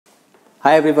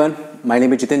Hi everyone, my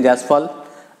name is Jaiswal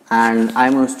and I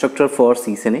am an instructor for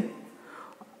CCNA.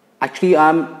 Actually,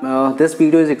 this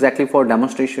video is exactly for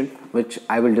demonstration which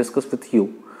I will discuss with you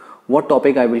what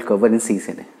topic I will cover in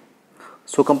CCNA.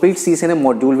 So complete CCNA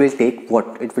module will take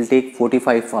what? It will take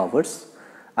 45 hours.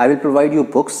 I will provide you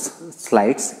books,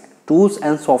 slides, tools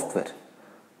and software.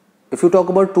 If you talk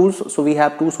about tools, so we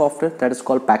have two software that is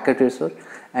called Packet Tracer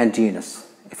and GNS.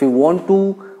 If you want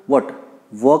to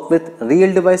work with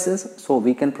real devices, so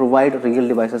we can provide real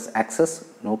devices access,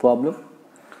 no problem.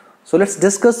 So let's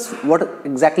discuss what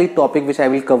exactly topic which I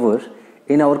will cover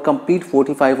in our complete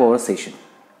 45-hour session.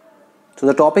 So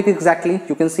the topic exactly,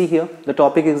 you can see here, the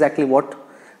topic exactly what?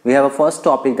 We have a first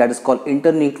topic that is called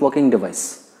internetworking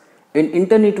device. In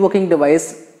internetworking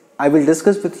device, I will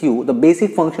discuss with you the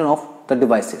basic function of the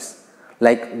devices,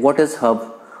 like what is hub,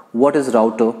 what is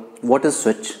router, what is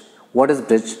switch, what is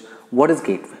bridge, what is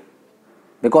gateway.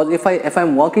 Because if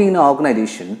I'm working in an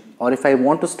organization, or if I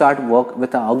want to start work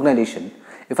with an organization,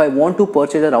 if I want to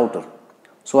purchase a router,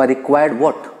 so I required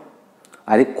what?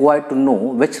 I required to know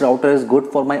which router is good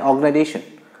for my organization.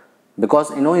 Because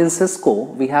in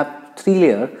Cisco we have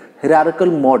 3-layer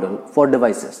hierarchical model for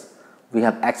devices. We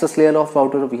have access layer of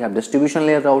router, we have distribution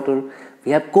layer router,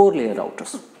 we have core layer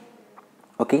routers.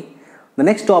 Okay. The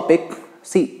next topic,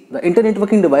 see, the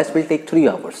internetworking device will take 3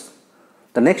 hours.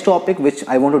 The next topic which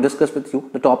I want to discuss with you,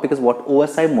 the topic is what?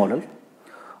 OSI model.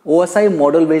 OSI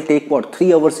model will take what?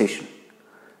 3-hour session.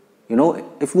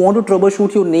 If you want to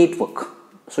troubleshoot your network,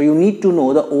 so you need to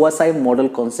know the OSI model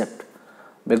concept.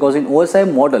 Because in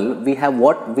OSI model, we have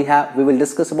what? We will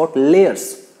discuss about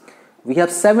layers. We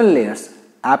have 7 layers: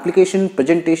 application,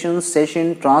 presentation,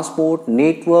 session, transport,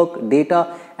 network,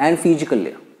 data and physical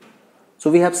layer. So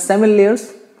we have 7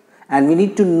 layers and we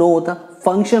need to know the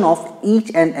function of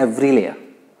each and every layer.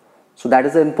 So that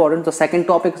is important. The second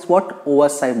topic is what?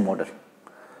 OSI model.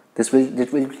 This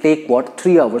will take what?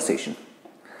 3-hour session.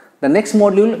 The next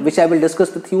module which I will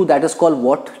discuss with you, that is called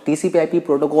what? TCP/IP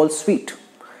Protocol Suite.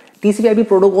 TCP/IP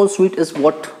Protocol Suite is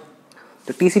what?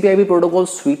 The TCP/IP Protocol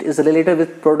Suite is related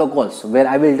with protocols, where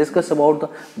I will discuss about the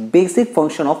basic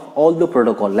function of all the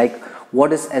protocol, like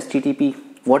what is HTTP,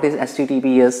 what is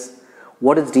HTTPS,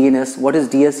 what is DNS, what is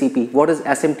DHCP, what is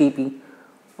SMTP,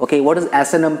 okay, what is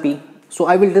SNMP. So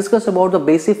I will discuss about the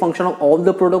basic function of all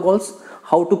the protocols,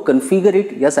 how to configure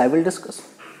it. Yes, I will discuss.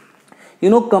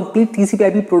 Complete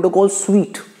TCP/IP Protocol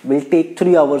Suite will take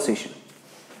 3-hour session.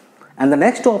 And the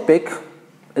next topic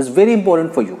is very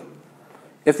important for you.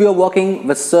 If you are working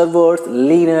with servers,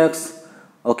 Linux,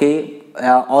 okay,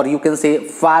 or you can say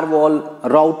firewall,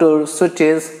 router,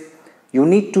 switches, you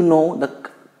need to know the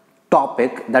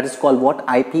topic that is called what?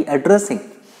 IP addressing.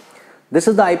 This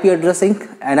is the IP addressing,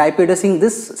 and IP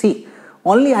addressing,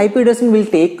 only IP addressing will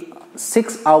take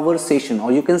 6-hour session,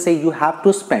 or you can say you have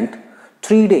to spend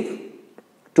 3 days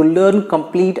to learn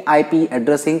complete IP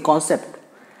addressing concept,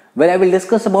 where I will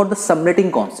discuss about the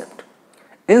subnetting concept.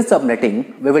 In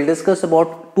subnetting, we will discuss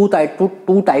about two type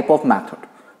of method.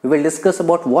 We will discuss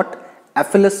about what?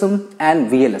 FLSM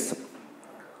and VLSM.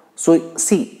 So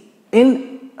see,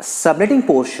 in subnetting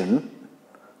portion,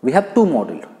 we have 2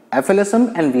 modules,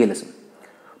 FLSM and VLSM.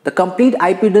 The complete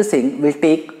IP addressing will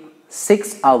take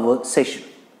 6-hour session.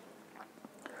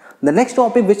 The next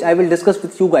topic which I will discuss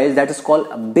with you guys, that is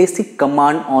called basic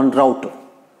command on router.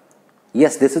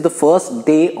 Yes, this is the first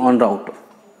day on router.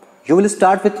 You will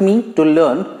start with me to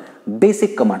learn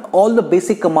basic command, all the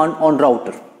basic command on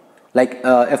router. Like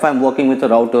if I'm working with a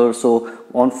router, so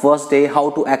on first day,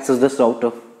 how to access this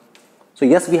router. So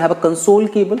yes, we have a console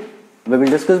cable. We will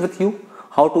discuss with you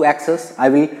how to access. I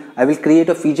will create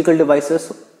a physical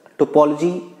devices,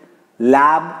 topology,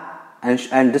 lab,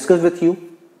 and discuss with you.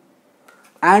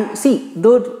 And see,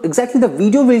 exactly the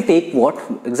video will take what?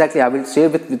 Exactly, I will share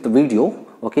with the video.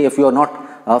 Okay, if you are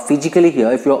not physically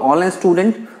here, if you are online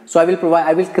student, so I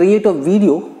will create a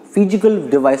video, physical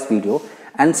device video,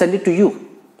 and send it to you,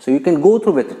 so you can go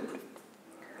through with it.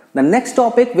 The next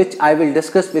topic which I will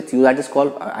discuss with you, that is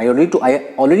called, I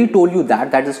already told you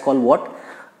that is called what?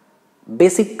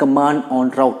 Basic command on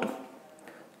router.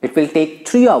 It will take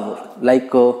 3 hours.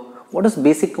 Like what is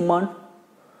basic command?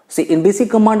 See, in basic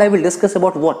command I will discuss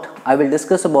about what? I will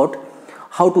discuss about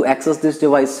how to access this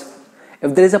device.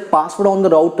 If there is a password on the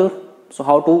router, so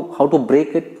how to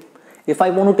break it. If I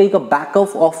want to take a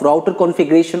backup of router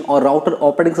configuration or router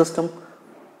operating system,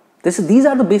 these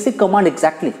are the basic command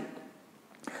exactly.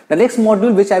 The next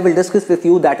module which I will discuss with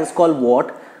you, that is called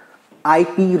what?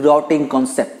 IP routing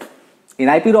concept. In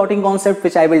IP routing concept,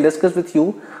 which I will discuss with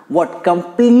you, what?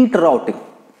 Complete routing.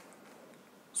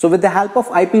 So with the help of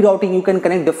IP routing, you can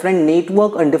connect different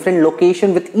network and different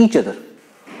location with each other.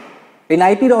 In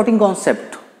IP routing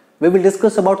concept, we will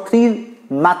discuss about three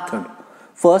methods.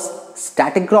 First,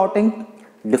 static routing,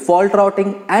 default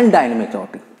routing and dynamic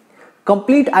routing.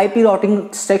 Complete IP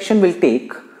routing section will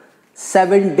take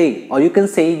 7 days, or you can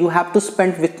say you have to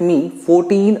spend with me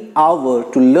 14 hours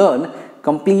to learn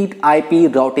complete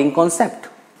IP routing concept.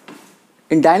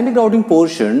 In dynamic routing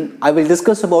portion, I will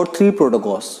discuss about three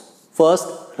protocols. First,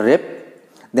 RIP,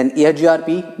 then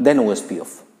EIGRP, then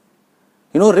OSPF.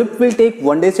 You know, RIP will take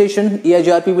 1 day session,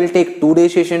 EIGRP will take 2 day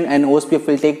session and OSPF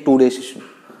will take 2 day session.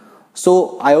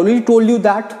 So I already told you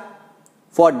that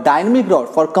for dynamic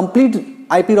route, for complete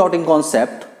IP routing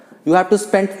concept, you have to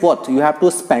spend what? You have to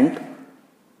spend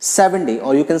 7 days,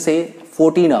 or you can say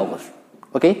 14 hours.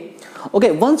 Okay.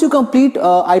 Once you complete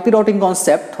IP routing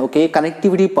concept,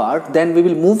 connectivity part, then we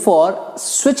will move for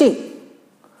switching.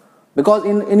 Because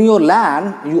in your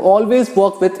LAN, you always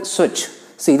work with switch.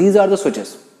 See, these are the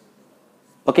switches.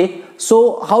 Okay.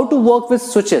 So how to work with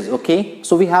switches? Okay.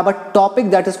 So we have a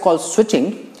topic that is called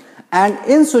switching. And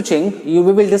in switching, we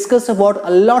will discuss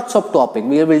about lots of topics.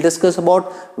 We will discuss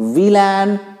about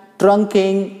VLAN,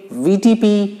 trunking,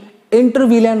 VTP,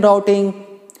 inter-VLAN routing,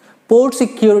 port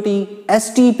security,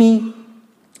 STP.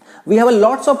 We have a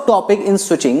lots of topic in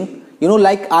switching. You know,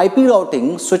 like IP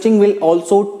routing, switching will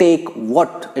also take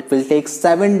what? It will take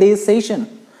 7 days session.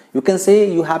 You can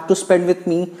say you have to spend with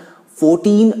me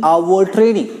 14-hour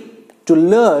training to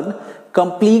learn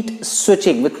complete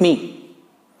switching with me.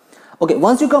 Okay,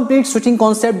 once you complete switching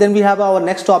concept, then we have our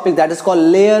next topic that is called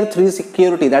layer 3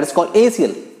 security, that is called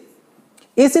ACL.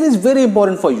 ACL is very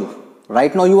important for you.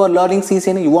 Right now you are learning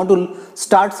CCNA, you want to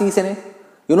start CCNA.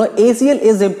 You know, ACL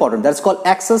is important, that's called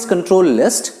access control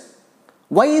list.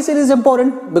 Why ACL is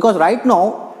important? Because right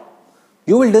now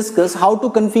you will discuss how to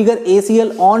configure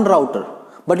ACL on router.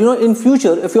 But you know, in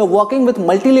future, if you are working with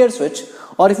multi-layer switch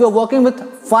or if you are working with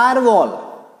firewall,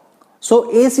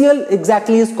 so ACL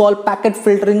exactly is called packet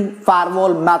filtering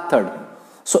firewall method.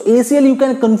 So ACL you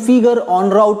can configure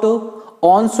on router,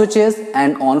 on switches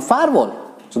and on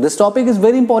firewall. So this topic is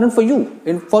very important for you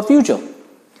for future.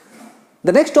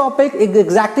 The next topic is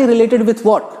exactly related with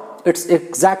what? It's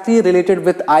exactly related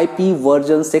with IP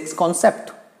version 6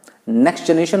 concept. Next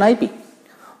generation IP.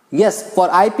 Yes, for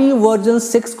IP version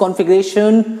 6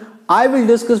 configuration, I will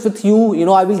discuss with you,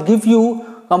 I will give you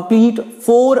complete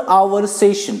 4-hour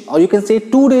session, or you can say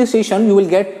 2-day session you will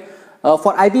get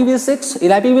for IPv6.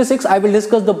 In IPv6, I will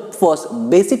discuss the first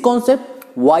basic concept,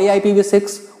 why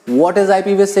IPv6, what is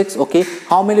IPv6, okay,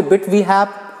 how many bits we have,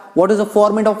 what is the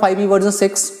format of IP version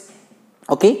 6,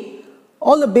 okay,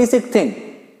 all the basic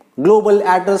thing, global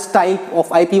address type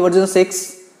of IP version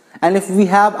 6, and if we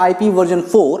have IP version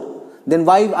 4, then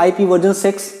why IP version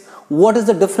 6, what is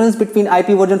the difference between IP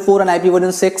version 4 and IP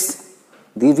version 6,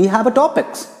 we have a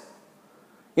topics.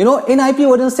 You know, in IP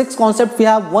version 6 concept, we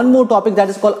have one more topic that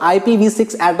is called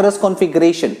IPv6 address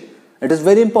configuration. It is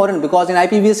very important because in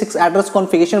IPv6 address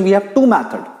configuration, we have two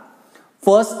methods.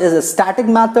 First is a static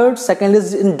method, second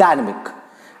is in dynamic.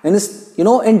 And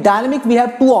in dynamic, we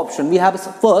have two options. We have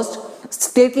first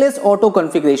stateless auto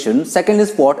configuration, second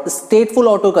is what? Stateful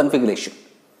auto configuration.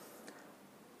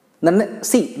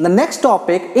 See, the next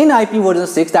topic in IP version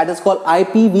 6, that is called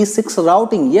IPv6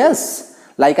 routing. Yes.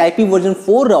 Like IP version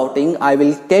 4 routing, I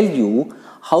will tell you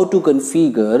how to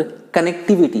configure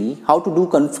connectivity, how to do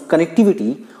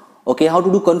connectivity, okay, how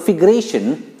to do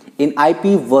configuration in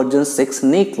IP version 6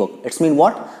 network. It's mean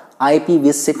what?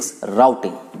 IPv6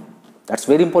 routing. That's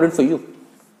very important for you.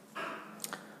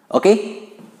 Okay.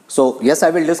 So yes, I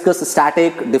will discuss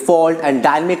static, default and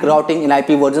dynamic routing in IP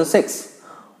version 6.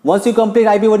 Once you complete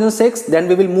IP version 6, then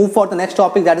we will move for the next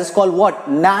topic that is called what?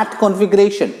 NAT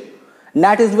configuration.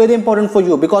 NAT is very important for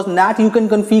you because NAT you can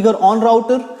configure on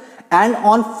router and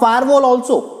on firewall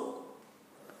also.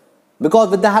 Because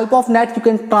with the help of NAT you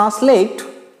can translate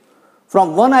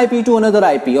from one IP to another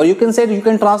IP, or you can say you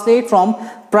can translate from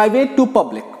private to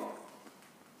public.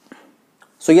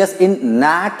 So yes, in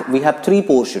NAT we have three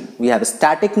portions. We have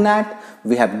static NAT,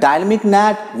 we have dynamic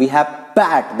NAT, we have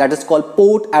PAT, that is called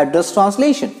port address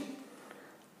translation.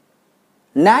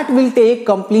 NAT will take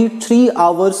complete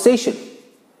 3-hour session.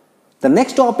 The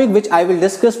next topic which I will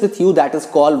discuss with you, that is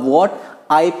called what?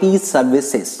 IP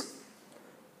services.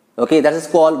 Okay, that is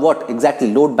called what?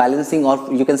 Exactly, load balancing,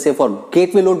 or you can say for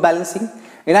gateway load balancing.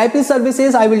 In IP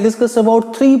services, I will discuss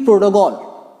about 3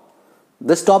 protocol.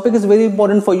 This topic is very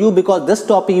important for you because this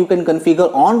topic you can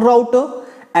configure on router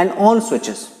and on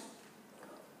switches.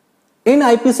 In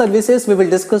IP services, we will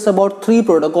discuss about 3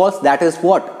 protocols, that is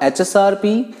what?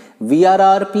 HSRP,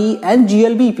 VRRP and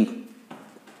GLBP.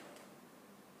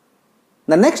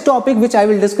 The next topic which I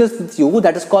will discuss with you,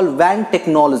 that is called WAN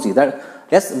technology. That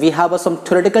Yes, we have some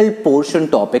theoretical portion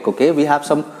topic. Okay, we have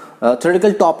some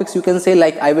theoretical topics, you can say,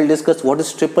 like I will discuss what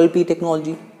is triple P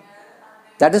technology.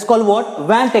 That is called what?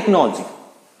 WAN technology.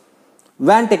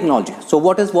 WAN technology. So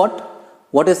what is what?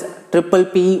 What is triple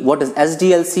P? What is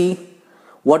SDLC?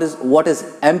 What is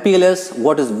MPLS?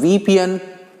 What is VPN?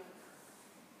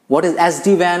 What is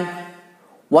SD-WAN?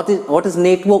 What is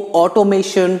network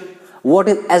automation? What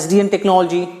is SDN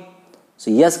technology? So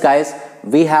yes guys,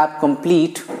 we have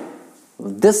complete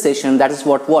this session. That is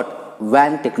what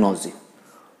WAN technology.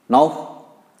 Now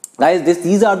guys,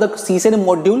 these are the CCNA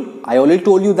module. I already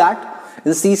told you that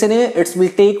in CCNA it will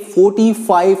take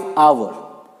 45 hours.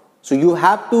 So you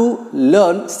have to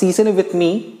learn CCNA with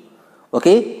me.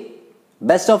 Okay,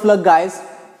 best of luck guys.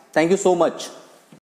 Thank you so much.